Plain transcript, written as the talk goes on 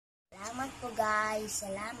Salamat po guys.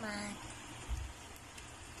 Salamat.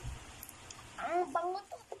 Ang bango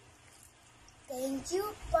to. Thank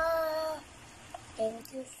you po. Thank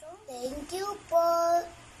you so much. Thank you po.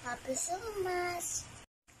 Happy so much.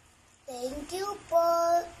 Thank you po.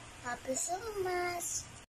 Happy so much.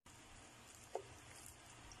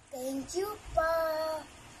 Thank you po.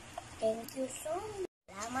 Thank you so much.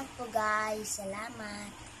 Salamat po guys.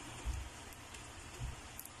 Salamat.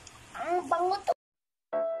 Ang bango to.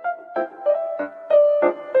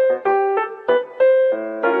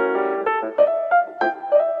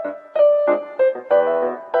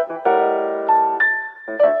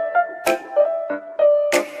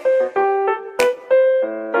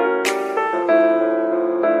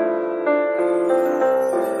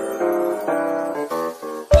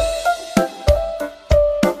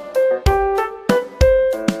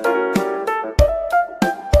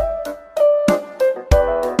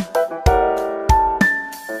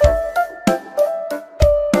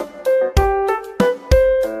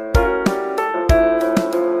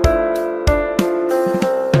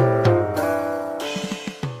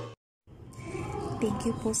 Thank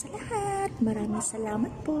you po sa lahat. Maraming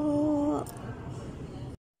salamat po.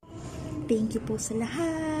 Thank you po sa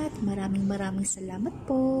lahat. Maraming salamat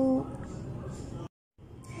po.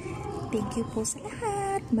 Thank you po sa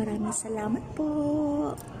lahat. Maraming salamat po.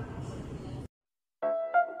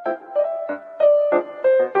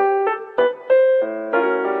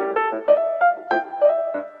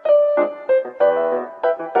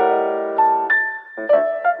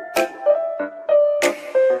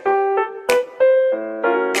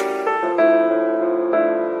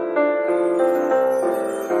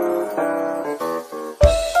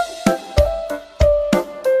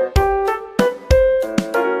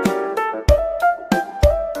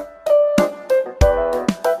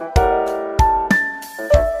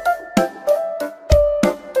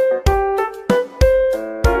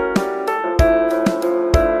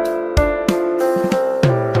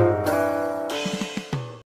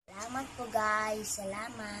 Guys,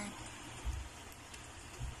 salamat.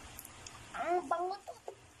 Ang bango to.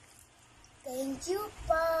 Thank you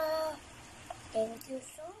po. Thank you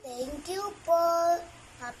so much. Thank you po.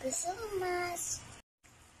 Happy so much.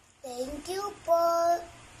 Thank you po.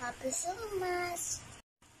 Happy so much.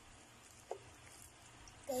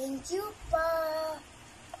 Thank you po.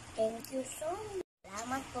 Thank you so much.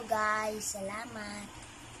 Salamat po guys. Salamat.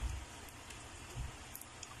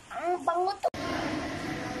 Ang bango to.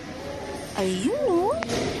 Ayun o.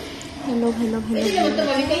 Hello.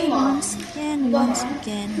 Once again, Madam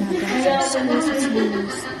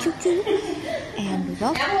Cuckoo, and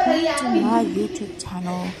welcome back to my YouTube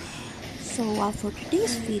channel. So for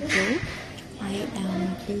today's video, I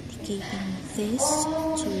am dedicating this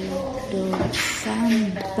to the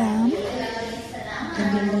fam, the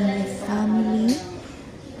Malini family,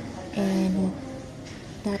 and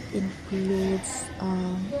that includes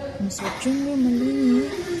Mr. Junior Malini,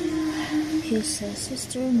 his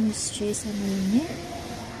sister, Miss Teresa Malini,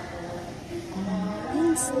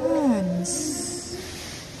 Insans,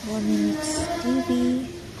 Bonimix TV,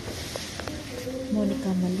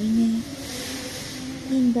 Monica Malini,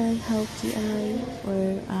 Inday Hauki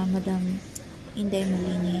or Madam Inday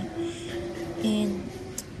Malini, and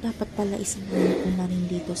dapat pala isamahan ko na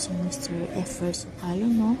rin dito si Mr. Effer Sopalo,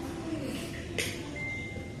 no?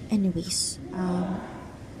 Anyways,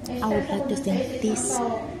 I would like to thank these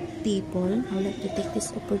people. I would like to take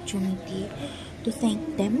this opportunity to thank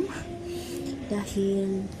them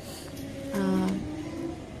dahil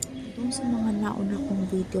doon sa mga nauna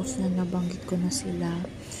kong videos na nabanggit ko na sila,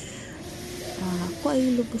 ako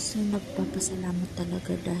ay lubos na nagpapasalamat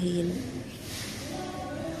talaga dahil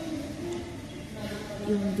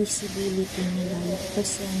yung visibility nila, yung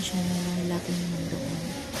presensya nila laging nandoon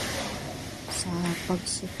sa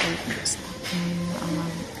pag-support sa aking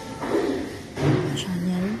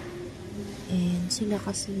channel, and sila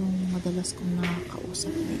kasi yung madalas kong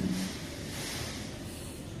nakakausap din,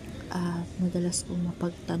 madalas kong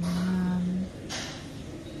mapagtanungan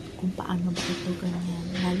kung paano ba ito ganyan,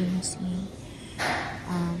 lalo na si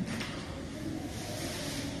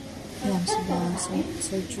yan sila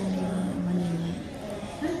Sir Junior Malini,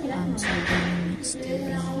 Sir Bonimix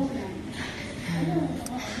TV,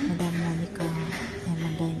 Madam Monica, and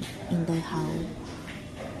Madam Inday How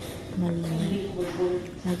Malini.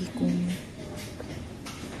 Lagi kong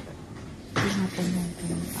tinatanong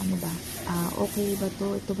kung ano ba, okay ba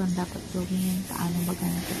to, ito bang dapat gawin, paano ba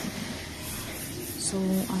ganito. So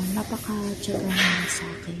napaka-tsaga nila sa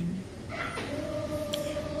akin,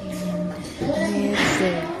 and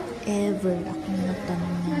never ever akong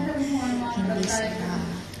nagtanong na hindi sila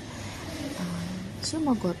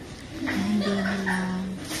sumagot na hindi nila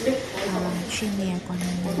shinare kung ano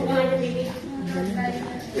nila. Ang galing, diba?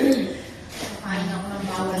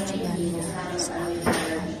 Tsaga-tsaga nila sa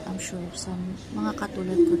akin. I'm sure sa mga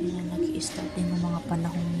katulad ko rin na nag-i-start din ng mga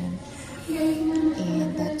panahon yun.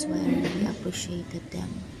 And that's why I really appreciated them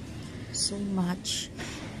so much.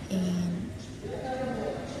 And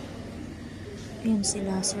yun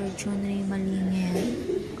sila, Sir John Ray Malingel,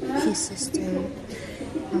 his sister,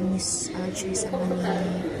 Miss Teresa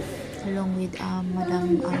Malingel, along with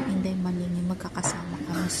Madam Inday Malingel. Magkakasama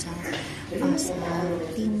kami sa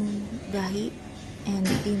team Kahit and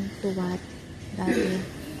team Tuwat dati.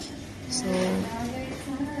 So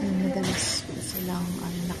yung madalas silang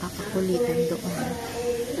nakakakulitan doon.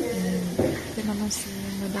 And ito naman si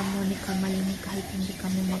Madam Monica Malingel, kahit hindi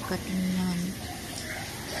kami magkatingnan,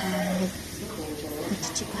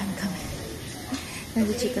 nagchichikahan kami.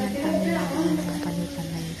 Nagchichikahan kami ng mga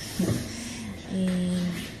panay-panay.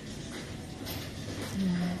 And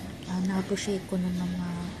na-appreciate ko na mga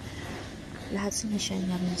lahat sinashare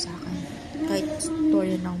niya rin sa akin. Kahit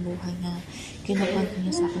story ng buhay niya, kinukwento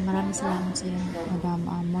niya sa akin. Maraming salamat sa iyo, Madam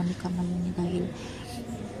Monica Malingel, dahil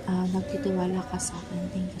nagtitiwala ka sa akin.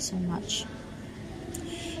 Thank you so much.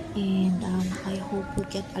 And I hope we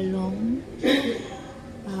get along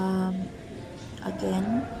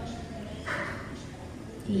again.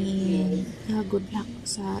 And good luck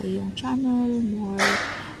sa iyong channel. More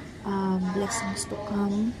blessings to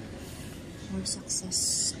come. More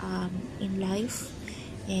success in life.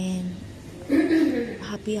 And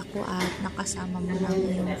happy ako at nakasama mo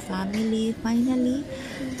ng iyong family finally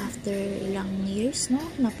after ilang years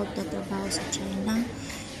na pagtatrabaho sa China.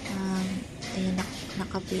 Ayan,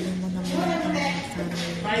 nakapili mo naman ang iyong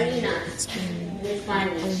family. It's been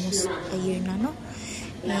almost a year na, no?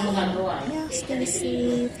 And yeah, stay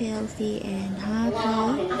safe, healthy, and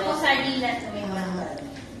happy.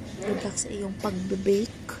 Good luck sa iyong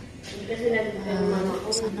pagbe-bake.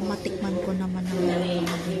 Sana matikman ko naman ang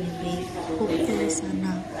mga binibake. Hopefully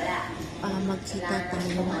sana magkita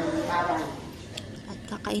tayo at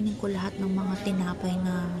kakainin ko lahat ng mga tinapay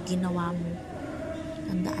na ginawa mo.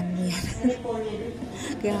 Tandaan mo yan.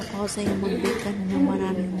 Kaya ako sa iyo mag-bake ka na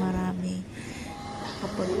ng marami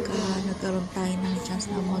kapag nagkaroon tayo ng chance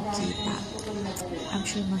na magkita. I'm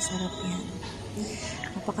sure masarap yan.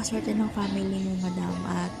 Napakaswerte ng family mo, Madam,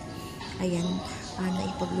 at ayan,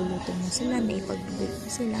 naipagluluto mo sila, naipagbibig mo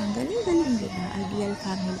sila. Ang galing-galing, diba? Ideal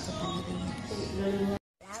family ko talaga yan.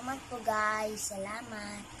 Salamat po, guys.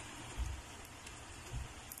 Salamat.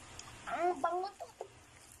 Ang bango to.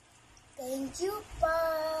 Thank you po.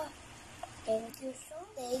 Thank you so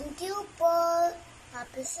much. Thank you po.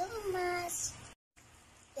 Happy so much.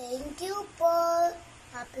 Thank you po.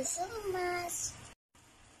 Happy so much.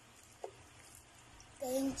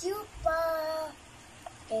 Thank you po.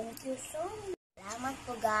 Thank you so much. Salamat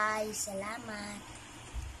po, guys. Salamat.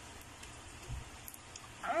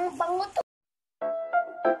 Ang bango to.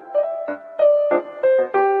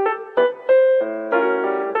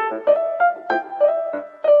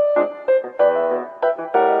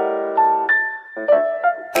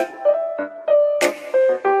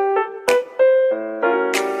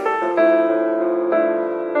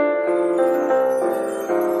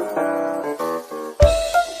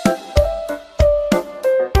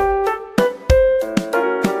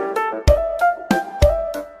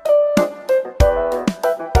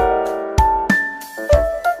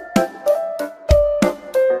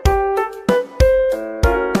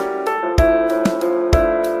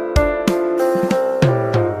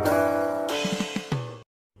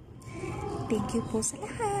 Thank you po sa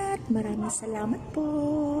lahat. Maraming salamat po.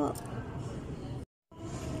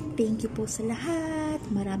 Thank you po sa lahat.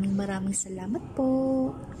 Maraming salamat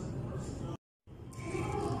po.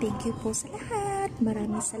 Thank you po sa lahat.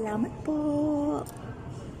 Maraming salamat po.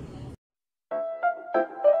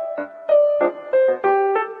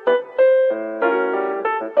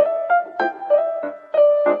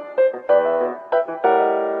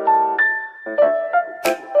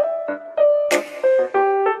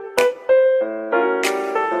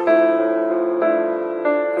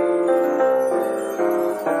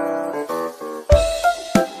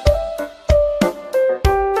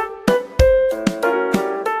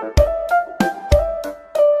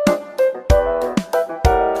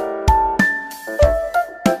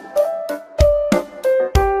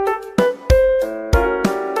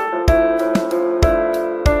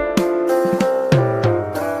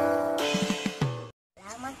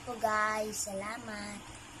 Guys, salamat.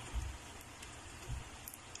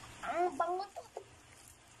 Ang bango to.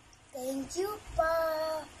 Thank you po.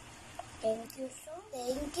 Thank you so much.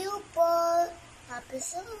 Thank you po. Happy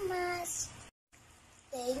so much.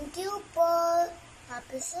 Thank you po.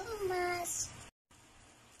 Happy so much.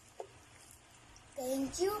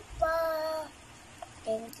 Thank you po.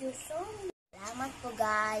 Thank you so much. Salamat po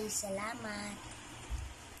guys. Salamat.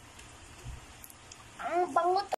 Ang bango